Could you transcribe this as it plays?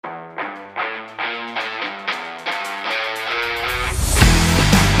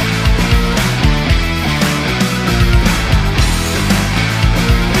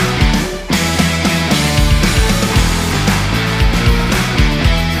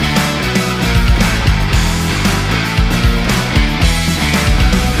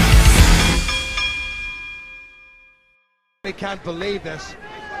can't believe this.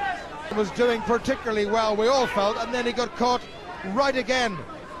 He was doing particularly well, we all felt, and then he got caught right again.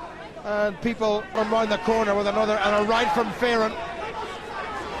 And people from round the corner with another, and a right from Fearon.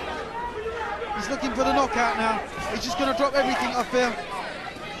 He's looking for the knockout now. He's just going to drop everything, I feel.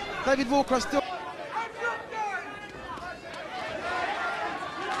 David Walker still...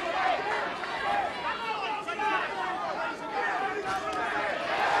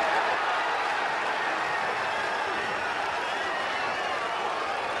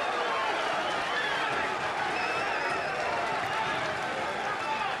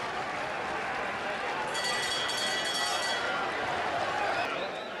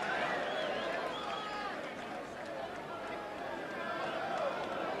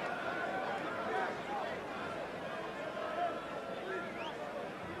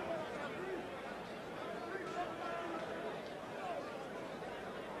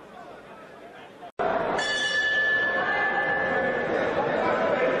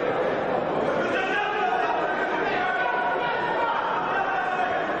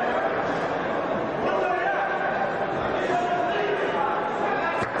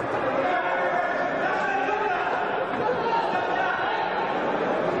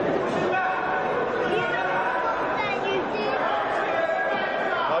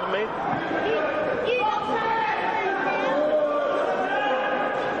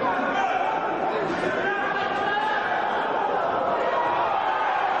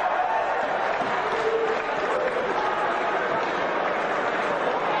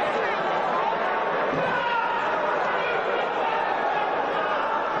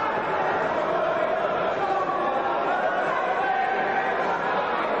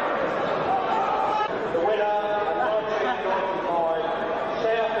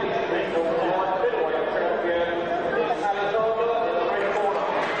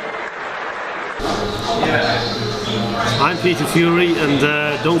 I'm Peter Fury, and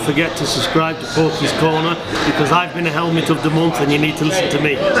don't forget to subscribe to Porky's Corner, because I've been a helmet of the month and you need to listen to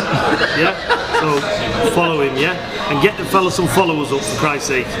me. Yeah? So follow him, yeah? And get the fella some followers up, for Christ's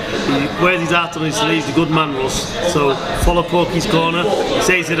sake. He wears his heart on his sleeve, he's a good man, Russ. So follow Porky's Corner, he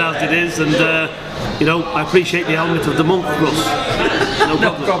says it as it is, and you know, I appreciate the helmet of the month, Russ. No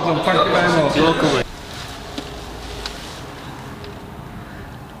problem. No problem, thank you very much. You're welcome, mate.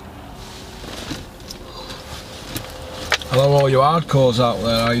 Hello all you hardcores out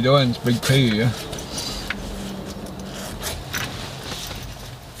there, how you doing? It's Big P here.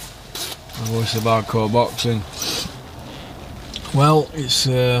 Voice of Hardcore Boxing. Well, it's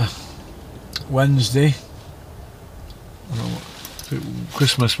Wednesday. I don't know what,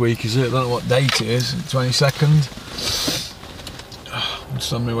 Christmas week is it? I don't know what date it is, 22nd. I'm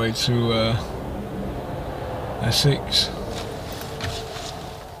just on my way to Essex.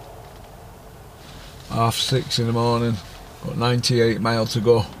 6:30 in the morning. Got 98 miles to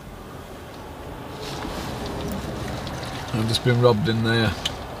go. I've just been robbed in there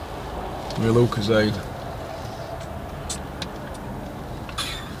with Lucasade.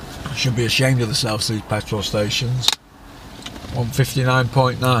 I should be ashamed of themselves, these petrol stations.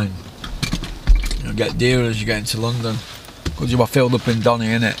 159.9. You'll get dearer as you get into London, because you are filled up in Donny,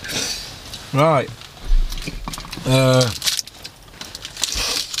 innit? Right.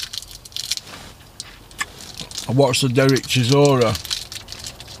 I watched the Derek Chisora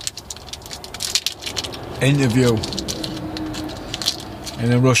interview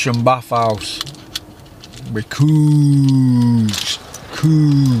in a Russian bathhouse with cougs.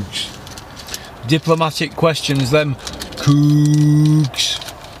 Diplomatic questions, them cougs.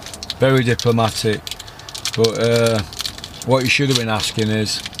 Very diplomatic. But what you should have been asking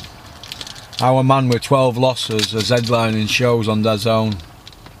is how a man with 12 losses is headlining shows on DAZN.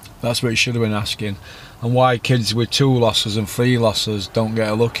 That's what you should have been asking. And why kids with 2 losses and 3 losses don't get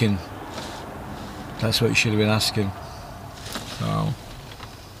a look in. That's what you should have been asking. So,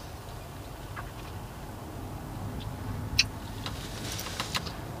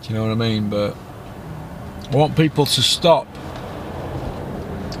 do you know what I mean? But I want people to stop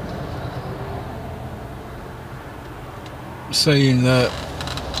saying that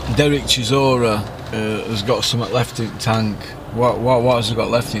Derek Chisora has got something left in the tank. What has he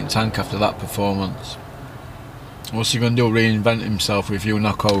got left in the tank after that performance? What's he going to do? Reinvent himself with a few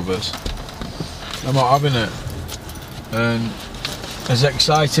knockovers? I'm not having it. And as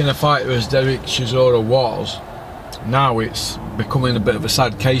exciting a fighter as Derek Chisora was, now it's becoming a bit of a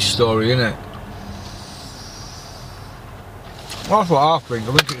sad case story, isn't it? That's what I think.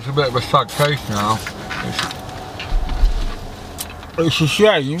 I think it's a bit of a sad case now. It's a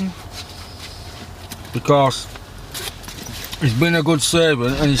shame, because he's been a good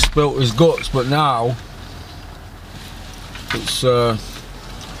servant and he's spilt his guts, but now It's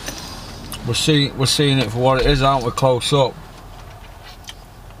we're seeing it for what it is, aren't we? Close up.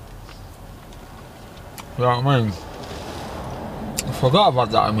 You know what I mean? I forgot I've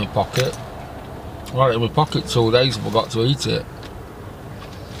had that in my pocket. I had it in my pocket 2 days and forgot to eat it.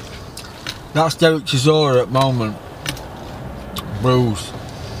 That's Derek Chisora at the moment. Bruised.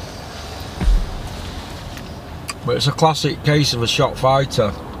 But it's a classic case of a shot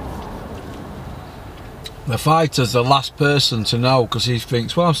fighter. The fighter's the last person to know because he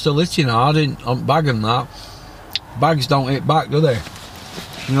thinks, well, I'm still hitting hard, I'm bagging that. Bags don't hit back, do they?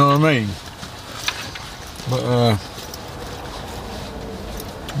 You know what I mean? But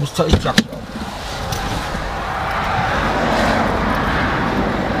let's take his jacket off.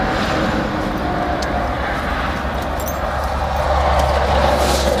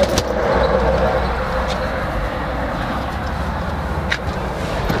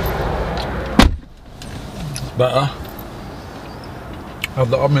 Better.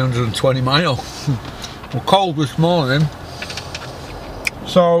 I've got 120 mile. We're cold this morning,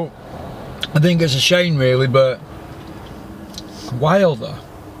 so I think it's a shame really, but Wilder,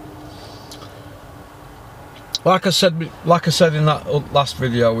 like I said in that last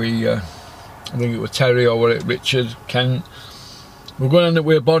video, I think it was Terry or Richard Kent, we're going to end up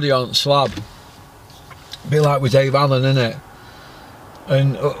with a body on slab, a bit like with Dave Allen, innit?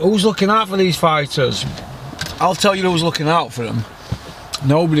 And who's looking out for these fighters? I'll tell you who's looking out for them.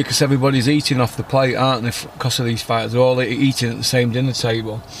 Nobody, because everybody's eating off the plate, aren't they? Because of these fighters, they're all eating at the same dinner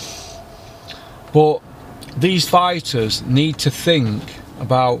table. But these fighters need to think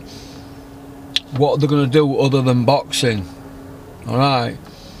about what they're going to do other than boxing. Alright?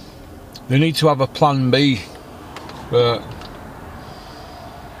 They need to have a plan B. But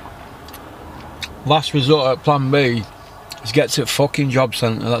last resort at plan B is get to a fucking job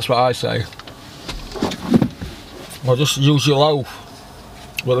centre, that's what I say. Or just use your loaf.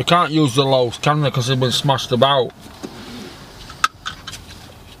 Well, they can't use the loaves, can they? Because they've been smashed about.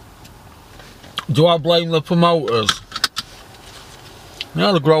 Do I blame the promoters?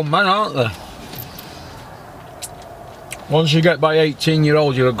 Yeah, they're grown men, aren't they? Once you get by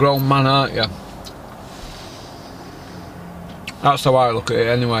 18-year-old, you're a grown man, aren't you? That's how I look at it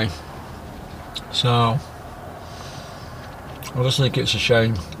anyway. So, I just think it's a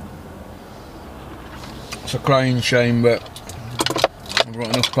shame. It's a crying shame, but I've got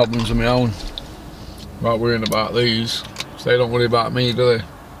enough problems of my own without worrying about these. So they don't worry about me, do they?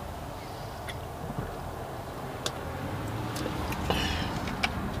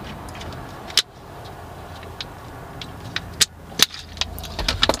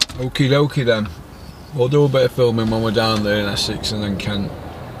 Okie dokie then. We'll do a bit of filming when we're down there in Essex and then Kent,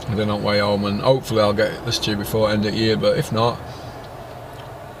 and then on way home, and hopefully I'll get this to you before the end of the year, but if not,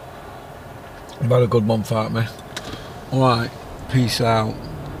 I've had a good month out of me. Alright, peace out.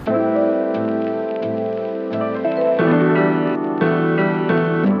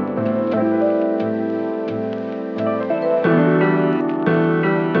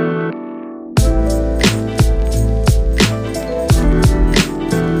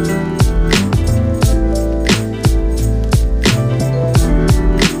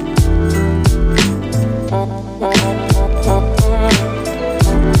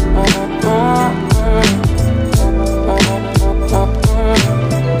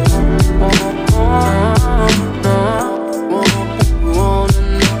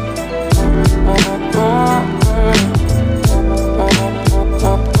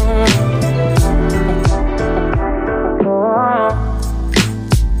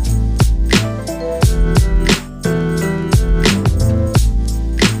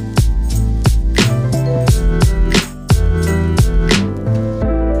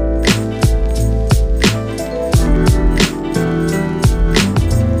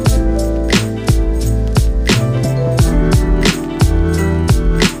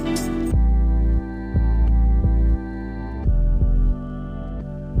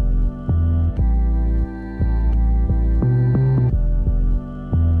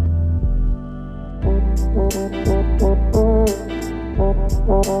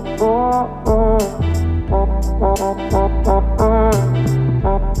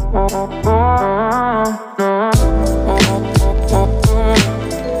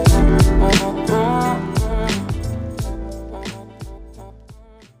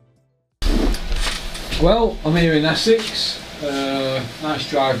 Well, I'm here in Essex, nice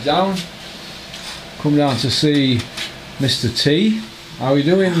drive down, come down to see Mr. T. How are you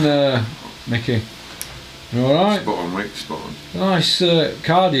doing, Mickey? You alright? Spot on, mate, spot on. Nice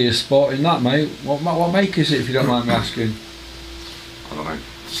card here sporting that, mate. What make is it, if you don't mind me asking? I don't know,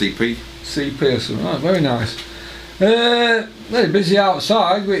 CP? CP or something, right, very nice. Very busy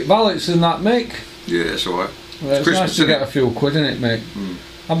outside with valets and that, Mick. Yeah, it's alright. It's nice to get a few quid in it, Mick.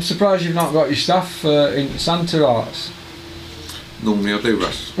 I'm surprised you've not got your staff in Santa Arts. Normally I do,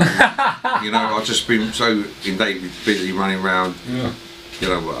 Russ. You know, I've just been so indeed busy running around. Yeah. You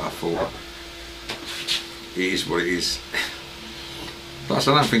know what I thought. It is what it is. Plus,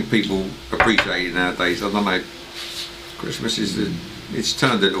 I don't think people appreciate it nowadays. I don't know. Christmas it's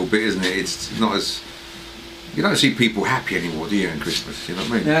turned a little bit, isn't it? It's not as, you don't see people happy anymore, do you, in Christmas? You know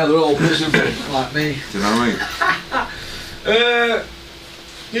what I mean? Yeah, they're all miserable like me. Do you know what I mean?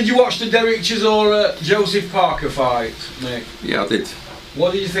 Did you watch the Derek Chisora Joseph Parker fight, Mick? Yeah, I did.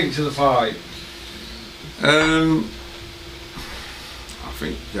 What did you think to the fight? I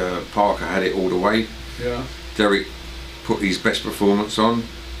think Parker had it all the way. Yeah. Derek put his best performance on.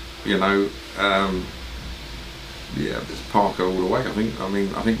 You know, yeah, it's Parker all the way. I think. I don't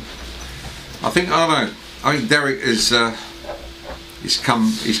know. I think Derek is. He's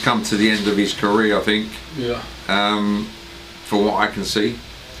come to the end of his career. I think. Yeah. For what I can see,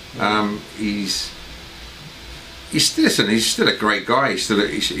 he's still a great guy. He's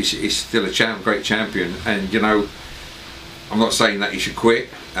still a great champion. And you know, I'm not saying that he should quit.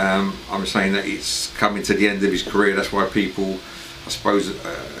 I'm saying that it's coming to the end of his career. That's why people, I suppose,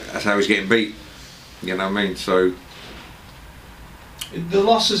 that's how he's getting beat. You know what I mean? So the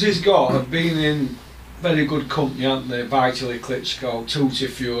losses he's got have been in very good company, haven't they? Vitaly Klitschko, 2 to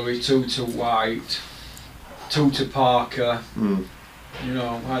Fury, 2 to White, 2 to Parker. You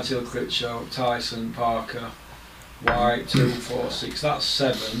know, Vitaly Klitschko, Tyson, Parker, White, 2, 4, 6. That's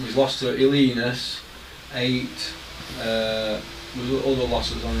 7. He's lost to Ilinas, 8. There's other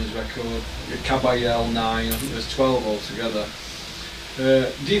losses on his record. Caballel 9. I think there's 12 altogether.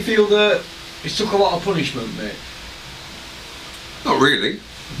 Do you feel that he's took a lot of punishment, mate? not really.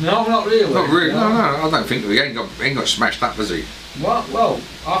 No, not really. Not really. No, I don't think he ain't got smashed up, has he? Well,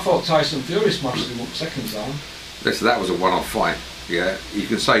 I thought Tyson Fury smashed him up second time. Listen, that was a one-off fight. Yeah, you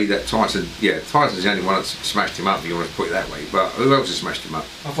can say that Tyson. Yeah, Tyson's the only one that smashed him up. If you want to put it that way, but who else has smashed him up?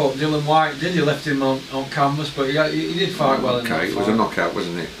 I thought Dylan White did. He left him on canvas, but he did fight well. Okay, it was a knockout,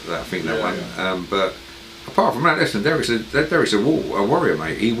 wasn't it? I think that one. Yeah. But apart from that, listen, Derek's a warrior,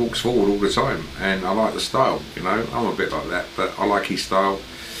 mate. He walks forward all the time, and I like the style. You know, I'm a bit like that, but I like his style.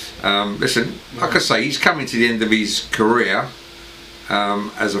 Listen, like I say, he's coming to the end of his career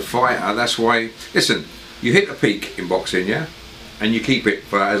as a fighter. That's why. Listen, you hit a peak in boxing, yeah, and you keep it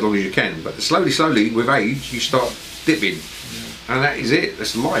for as long as you can. But slowly, with age, you start dipping, and that is it.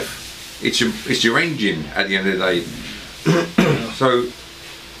 That's life. It's your engine at the end of the day. So,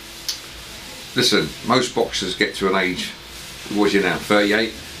 listen, most boxers get to an age. What's he now?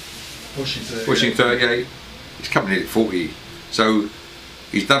 38. Pushing 38. Pushing 38. He's coming in at 40. So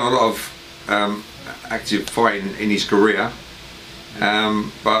he's done a lot of active fighting in his career.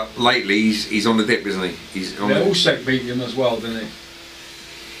 But lately he's on the dip, isn't he? He's on ESSEX beat him as well, didn't he?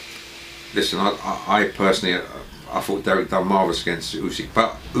 Listen, I personally, I thought Derek done marvellous against Usyk,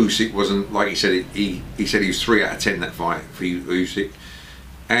 but Usyk wasn't, like he said. He said he was 3 out of 10 that fight for Usyk.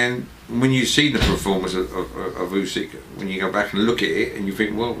 And when you see the performance of Usyk, when you go back and look at it, and you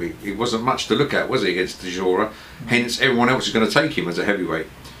think, well, it wasn't much to look at, was it, against Chisora? Hence, everyone else is going to take him as a heavyweight.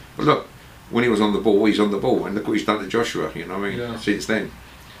 But look, when he was on the ball, he's on the ball, and look what he's done to Joshua. You know what I mean? Yeah. Since then.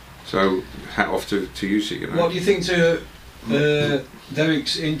 So hat off to Usyk. You know. What do you think to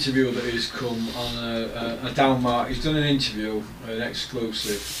Derek's interview that he's come on a down market? He's done an interview, an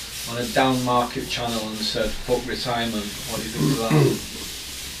exclusive, on a down market channel and said, "Fuck retirement." What do you think of that?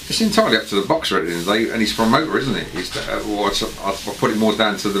 It's entirely up to the boxer at the end of the day, and his promoter, isn't it? I'll put it more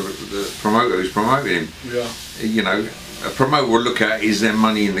down to the promoter who's promoting him. Yeah. You know, a promoter will look at, is there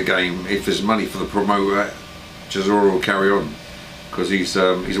money in the game? If there's money for the promoter, Chisora will carry on, because he's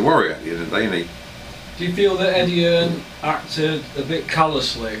a warrior at the end of the day, isn't he? Do you feel that Eddie Hearn acted a bit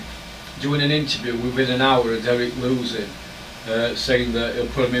callously doing an interview within an hour of Derek losing, saying that he'll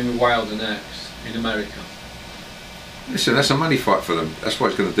put him in with Wilder next in America? Listen, that's a money fight for them. That's why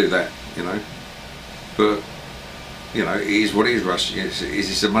he's going to do that, you know. But, you know, it is what it is, Russ.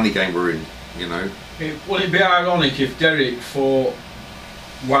 It's a money game we're in, you know. Would it be ironic if Derek fought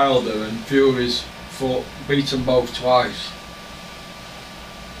Wilder and Fury's beat them both twice?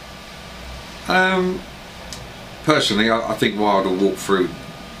 Personally, I think Wilder will walk through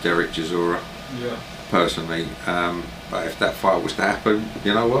Derek Chisora. Yeah. Personally, but if that fight was to happen,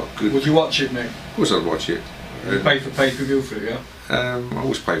 you know what? Good. Would you watch it, mate? Of course I'd watch it. You pay for pay-per-view for it, yeah? I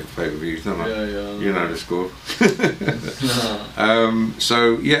always pay for pay-per-views, don't I? Yeah. You know the score.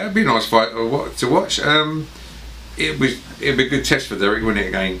 So yeah, it'd be a nice fight to watch. It'd be a good test for Derek, wouldn't it?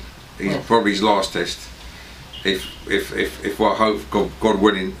 Again, probably his last test. if I hope, God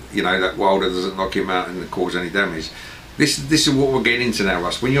willing, you know, that Wilder doesn't knock him out and cause any damage. This is what we're getting into now,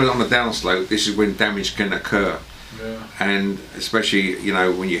 Russ. When you're on the downslope, this is when damage can occur. Yeah. And especially, you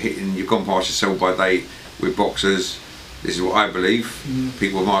know, when you've gone past your sell by date with boxers. This is what I believe.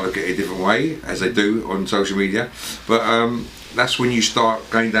 People might look at it a different way, as they do on social media, but that's when you start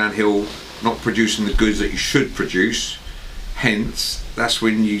going downhill, not producing the goods that you should produce. Hence, that's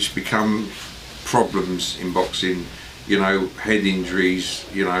when you become problems in boxing. You know, head injuries.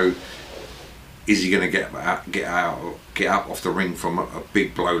 You know, is he going to get up off the ring from a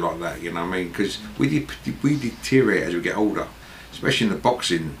big blow like that? You know what I mean? Because we deteriorate as we get older, especially in the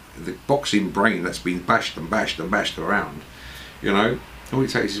boxing brain that's been bashed and bashed and bashed around. You know, all it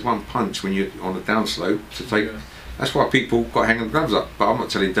takes is one punch when you're on the downslope to take. Yeah. That's why people got to hang the gloves up. But I'm not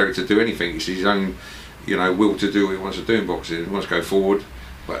telling Derek to do anything. It's his own, you know, will to do what he wants to do in boxing. He wants to go forward,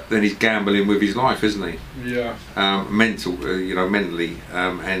 but then he's gambling with his life, isn't he? Yeah. You know, mentally,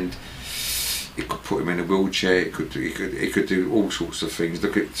 and it could put him in a wheelchair. It could do all sorts of things.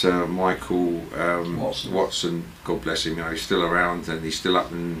 Look at Michael Watson. God bless him. You know, he's still around and he's still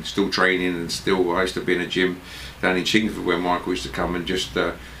up and still training and still. I used to be in a gym down in Chingford where Michael used to come and just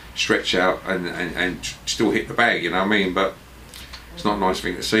stretch out and still hit the bag. You know what I mean? But it's not a nice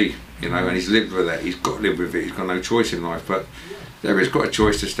thing to see. You know, and he's lived with that. He's got to live with it. He's got no choice in life. But Derek's got a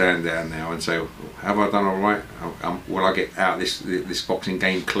choice to stand down now and say, have I done all right? Will I get out of this boxing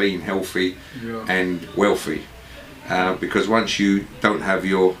game clean, healthy, and wealthy? Because once you don't have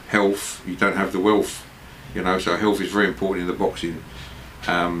your health, you don't have the wealth. You know, so health is very important in the boxing.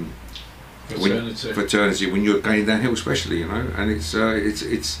 Fraternity when you're going downhill, especially. You know, and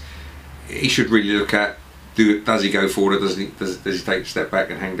it's he should really look at does he go forward or does he take a step back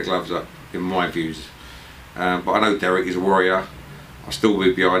and hang the gloves up? In my views, but I know Derek is a warrior. I still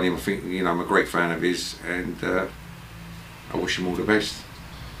be behind him. I think, you know, I'm a great fan of his, and I wish him all the best.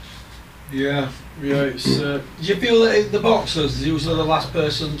 Yeah. It's. Do you feel that the boxers, he was the last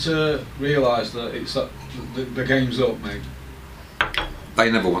person to realise that it's that the game's up, mate?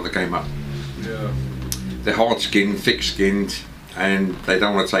 They never want the game up. Yeah. They're hard-skinned, thick-skinned, and they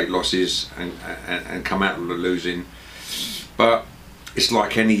don't want to take losses and come out losing. But it's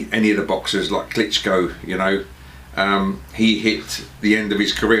like any of the boxers, like Klitschko. You know. He hit the end of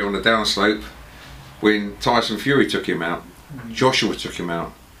his career on the downslope when Tyson Fury took him out. Joshua took him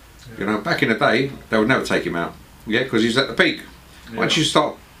out. You know, back in the day, they would never take him out. Yeah, because he was at the peak. Once you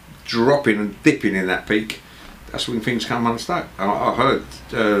start dropping and dipping in that peak, that's when things come unstuck. I heard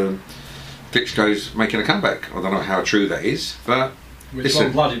Klitschko's making a comeback. I don't know how true that is, but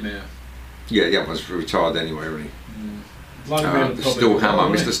listen. Vladimir. Yeah, the other one's retired anyway, really. Vladimir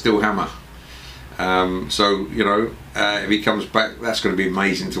Mr. Stillhammer. So, you know, if he comes back, that's going to be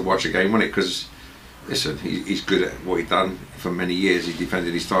amazing to watch again, won't it? Because, listen, he's good at what he's done for many years. He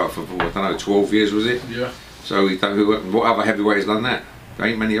defended his title for, I don't know, 12 years, was it? Yeah. So, what other heavyweight has done that? There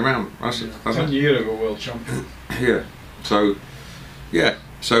ain't many around. 10 years ago, world champion. Yeah. So, yeah.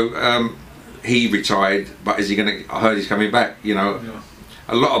 So, he retired, but is he going to, I heard he's coming back, you know. Yeah.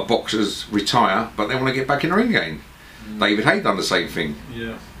 A lot of boxers retire, but they want to get back in the ring again. David Haye done the same thing.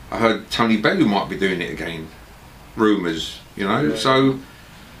 Yeah. I heard Tony Bellew might be doing it again. Rumours, you know. Yeah. So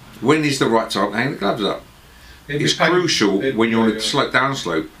when is the right time to hang the gloves up? It's crucial when you're on a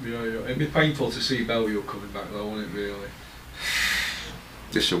downslope. Yeah. It'd be painful to see Bellew coming back though, wouldn't it, really?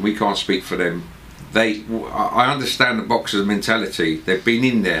 Listen, we can't speak for them. I understand the boxers' mentality. They've been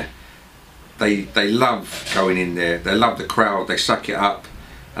in there. They love going in there. They love the crowd. They suck it up,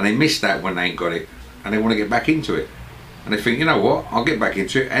 and they miss that when they ain't got it, and they want to get back into it. And they think, you know what, I'll get back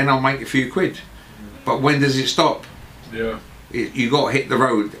into it and I'll make a few quid. But when does it stop? Yeah. You got to hit the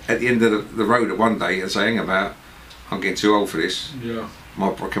road at the end of the road at one day and say, hang about, I'm getting too old for this. Yeah.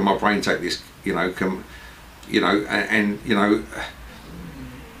 Can my brain take this? You know, and you know,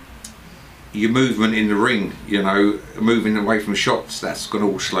 your movement in the ring, you know, moving away from shots, that's going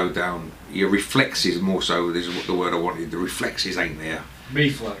to all slow down. Your reflexes more so, this is what the word I wanted, the reflexes ain't there.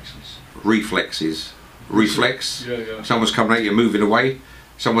 Reflexes. Reflex. Yeah. Someone's coming at you, moving away.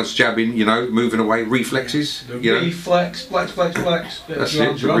 Someone's jabbing, you know, moving away. Reflexes. The you reflex, flex. That's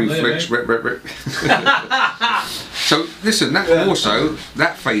it. The reflex. Rip. So listen, that also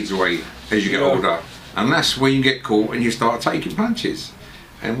that fades away as you get older, and that's when you get caught and you start taking punches.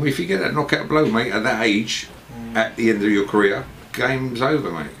 And if you get that knockout blow, mate, at that age, at the end of your career, game's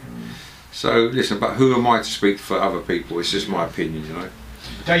over, mate. So listen, but who am I to speak for other people? It's just my opinion, you know.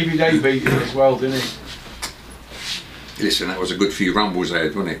 Davey Day beat him as well, didn't he? Listen, that was a good few rumbles they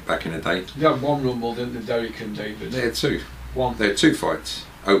had, wasn't it, back in the day? They had one rumble, didn't they, Derek and David? They had two. One. They had two fights.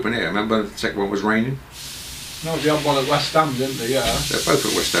 Open air. Remember the second one was raining? No, they had one at West Ham, didn't they? Yeah. They're both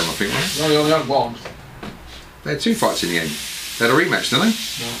at West Ham, I think, right? No, they only had one. They had 2 fights in the end. They had a rematch, didn't they?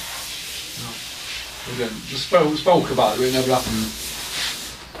 No. Again, they spoke about it, but it never happened.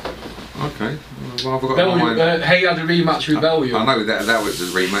 Okay. Well, I've got my mind. Hay had a rematch with Bellew. I know that was a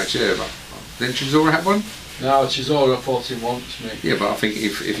rematch, yeah, but didn't Chisora have one? No, Chisora fought him once, mate. Yeah, but I think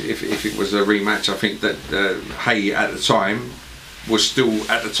if it was a rematch, I think that Hay at the time was still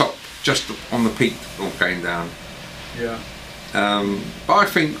at the top, just on the peak, not going down. Yeah. But I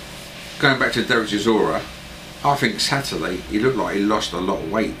think, going back to Derek Chisora, I think Saturday he looked like he lost a lot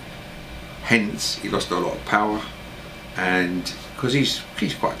of weight. Hence, he lost a lot of power, and because he's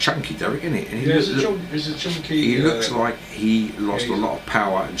quite chunky, Derek, isn't he? And he's a chunky. He looks like he lost a lot of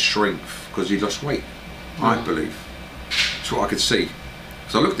power and strength because he lost weight. I believe. That's what I could see.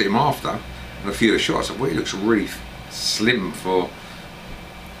 So I looked at him after, and a few of the shots. I thought, well, he looks really slim for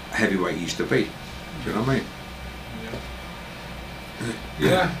heavyweight he used to be. Do you know what I mean?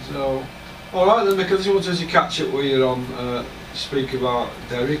 Yeah. So, all right then, because I wanted to catch up with you on speak about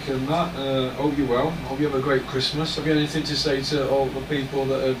Derek and that. Hope you're well. Hope you have a great Christmas. Have you anything to say to all the people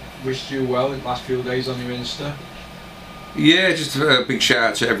that have wished you well in the last few days on your Insta? Yeah, just a big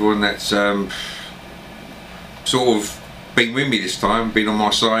shout out to everyone that's sort of been with me this time, been on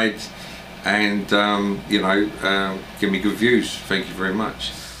my side, and you know, give me good views. Thank you very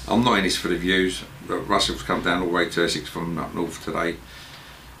much. I'm not in this for the views. Russell's come down all the way to Essex from up north today.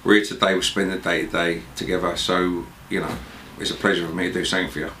 We're here today. We'll spend the day today together. So you know, it's a pleasure for me to do something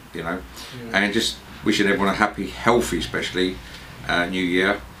for you. You know, and just wishing everyone a happy, healthy, especially New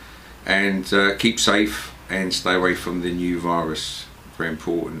Year, and keep safe and stay away from the new virus. Very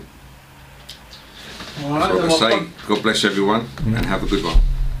important. All right, so I say, God bless everyone and have a good one.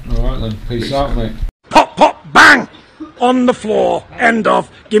 All right then, peace out, mate. Pop, pop, bang! On the floor. End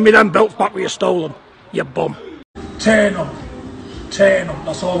of. Give me them belts back where you stole them, you bum. Turn up. Turn up.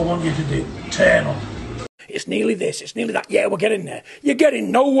 That's all I want you to do. Turn up. It's nearly this, it's nearly that. Yeah, we're getting there. You're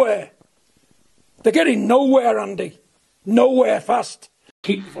getting nowhere. They're getting nowhere, Andy. Nowhere fast.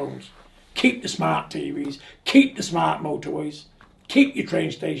 Keep the phones. Keep the smart TVs. Keep the smart motorways. Keep your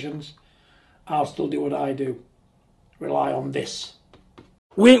train stations. I'll still do what I do. Rely on this.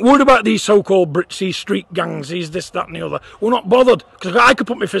 We ain't worried about these so-called Brits, these street gangs, these this, that and the other. We're not bothered, because I could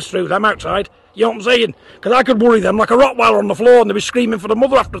put my fist through them outside. You know what I'm saying? Because I could worry them like a Rottweiler on the floor and they'd be screaming for the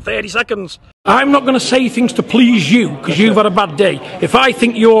mother after 30 seconds. I'm not going to say things to please you, because you've had a bad day. If I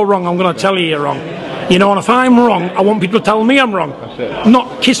think you're wrong, I'm going to tell you you're wrong. You know, and if I'm wrong, I want people to tell me I'm wrong.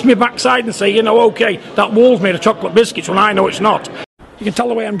 Not kiss me backside and say, you know, okay, that wall's made of chocolate biscuits when I know it's not. You can tell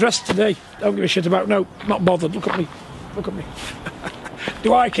the way I'm dressed today. Don't give a shit about, no, not bothered. Look at me. Look at me.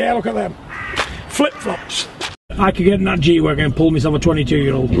 Do I care? Look at them. Flip-flops. I could get in that G-Wagon and pull myself a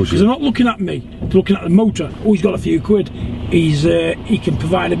 22-year-old. Because they're not looking at me. They're looking at the motor. Oh, he's got a few quid. He can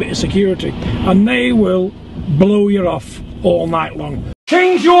provide a bit of security. And they will blow you off all night long.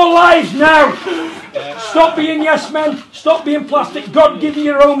 Change your lives now! Stop being yes men. Stop being plastic. God give you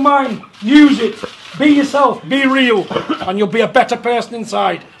your own mind. Use it. Be yourself. Be real. And you'll be a better person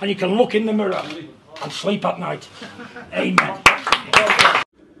inside. And you can look in the mirror and sleep at night. Amen.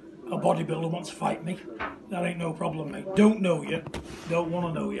 A bodybuilder wants to fight me. That ain't no problem, mate. Don't know you. Don't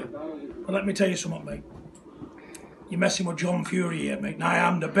want to know you. But let me tell you something, mate. You're messing with John Fury here, mate. And I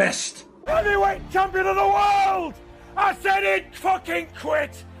am the best. Heavyweight champion of the world! I said it fucking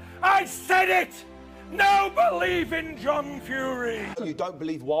quit! I said it! No believe in John Fury! You don't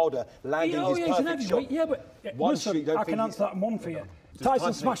believe Wilder landing his perfect shot? Yeah, but listen, I can answer that in one for you.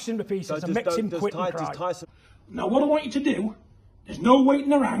 Tyson smashed him to pieces and makes him quit and cry. Now what I want you to do, there's no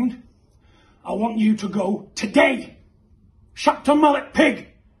waiting around. I want you to go today. Shapton Mallet, pig.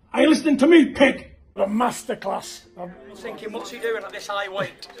 Are you listening to me, pig? A masterclass. I'm thinking, what's he doing at this high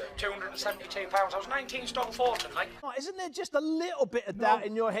weight? 272 pounds. I was 19 stone 4 tonight. Isn't there just a little bit of doubt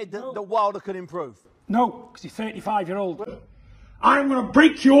in your head that Wilder could improve? No, because he's 35-year-old. I'm going to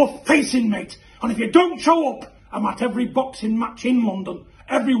break your face in, mate. And if you don't show up, I'm at every boxing match in London.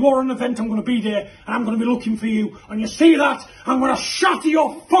 Every Warren event, I'm going to be there, and I'm going to be looking for you. And you see that, I'm going to shatter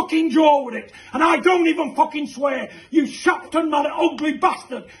your fucking jaw with it. And I don't even fucking swear. You Shapton Mallet, ugly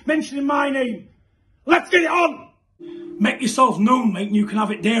bastard, mentioning my name. Let's get it on. Make yourself known, mate, and you can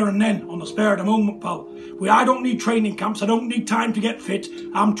have it there and then, on the spur of the moment, pal. I don't need training camps, I don't need time to get fit.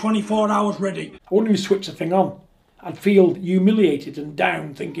 I'm 24 hours ready. I wouldn't even switch the thing on. I'd feel humiliated and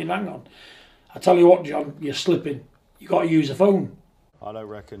down, thinking, hang on. I tell you what, John, you're slipping. You got to use a phone. I don't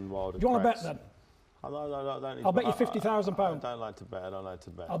reckon Wilder. Do you want to bet then? I'll bet you £50,000. I don't like to bet. I don't like to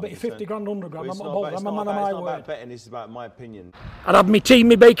bet. I'll bet you 50 grand, 100 grand. Well, I'm a man of my word. about betting. It's about my opinion. I'd have me tea,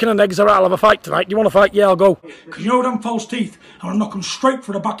 me bacon and eggs, or I'll have a fight tonight. Do you want to fight? Yeah, I'll go. Because you know them false teeth, and I'll knock them straight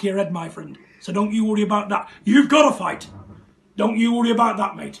for the back of your head, my friend. So don't you worry about that. You've got to fight. Don't you worry about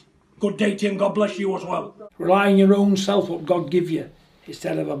that, mate. Good day to you and God bless you as well. Rely on your own self, what God give you,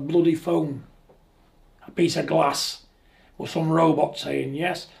 instead of a bloody phone, a piece of glass, or some robot saying,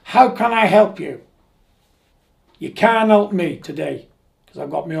 yes, how can I help you? You can't help me today, because I've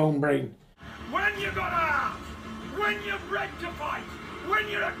got my own brain. When you got a heart, when you're bred to fight, when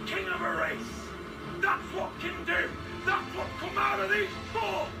you're a king of a race, that's what can do. That's what come out of these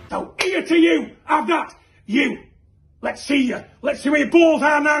balls. So here to you, have that, you. Let's see you. Let's see where your balls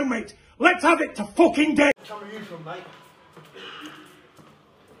are now, mate. Let's have it to fucking day. Where are you from, mate?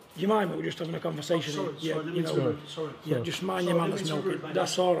 Do you mind, mate? We're just having a conversation. Sorry, yeah, just mind your manners, no.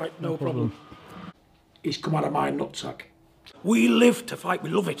 That's all right, no problem. He's come out of my nutsack. We live to fight. We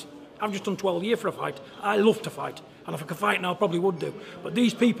love it. I've just done 12 years for a fight. I love to fight, and if I could fight now, I probably would do. But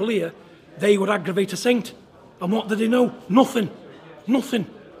these people here, they would aggravate a saint. And what do they know? Nothing. Nothing.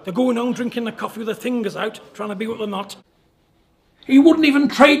 They're going home drinking their coffee with their fingers out, trying to be what they're not. He wouldn't even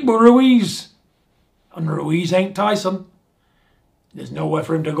trade with Ruiz. And Ruiz ain't Tyson. There's nowhere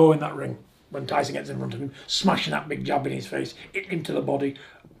for him to go in that ring. When Tyson gets in front of him, smashing that big jab in his face, hitting him to the body,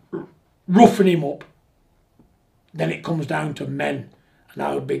 roughing him up. Then it comes down to men and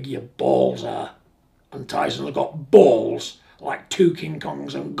how big your balls are. And Tyson's got balls like 2 King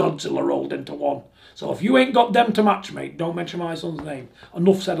Kongs and Godzilla rolled into one. So if you ain't got them to match, mate, don't mention my son's name.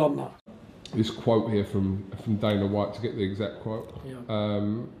 Enough said on that. This quote here from Dana White, to get the exact quote.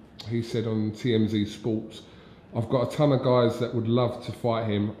 Yeah. He said on TMZ Sports, "I've got a ton of guys that would love to fight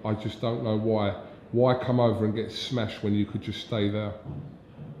him. I just don't know why. Why come over and get smashed when you could just stay there?"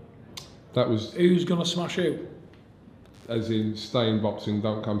 That was... Who's going to smash who? As in, stay in boxing,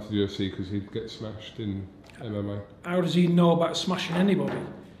 don't come to the UFC because he'd get smashed in MMA. How does he know about smashing anybody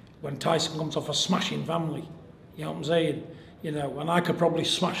when Tyson comes off a smashing family? You know what I'm saying? You know, and I could probably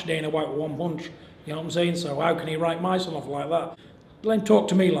smash Dana White with one punch. You know what I'm saying? So how can he write my son off like that? Don't talk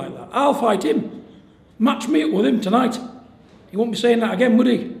to me like that. I'll fight him. Match me up with him tonight. He won't be saying that again, would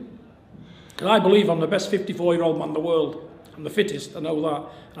he? Because I believe I'm the best 54-year-old man in the world. I'm the fittest, I know that.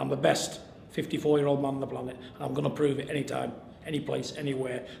 And I'm the best 54-year-old man on the planet. And I'm going to prove it anytime, any place,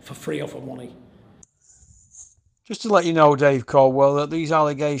 anywhere, for free or for money. Just to let you know, Dave Caldwell, that these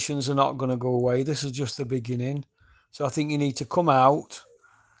allegations are not going to go away. This is just the beginning. So I think you need to come out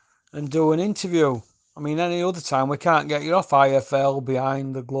and do an interview. I mean, any other time we can't get you off IFL,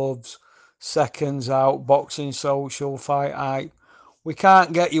 Behind the Gloves, Seconds Out, Boxing Social, Fight Hype. We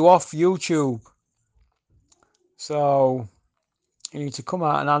can't get you off YouTube. So you need to come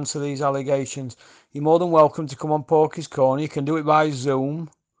out and answer these allegations. You're more than welcome to come on Porky's Corner. You can do it by Zoom.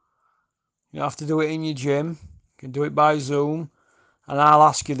 You don't have to do it in your gym. You can do it by Zoom. And I'll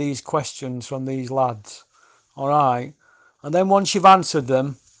ask you these questions from these lads. All right? And then once you've answered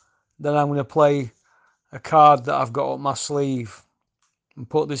them, then I'm going to play a card that I've got up my sleeve and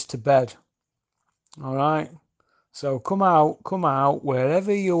put this to bed. All right? So come out,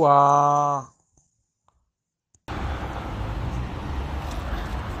 wherever you are.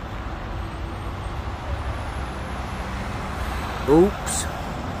 Oops.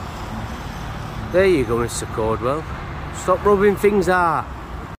 There you go, Mr. Caldwell. Stop rubbing things out.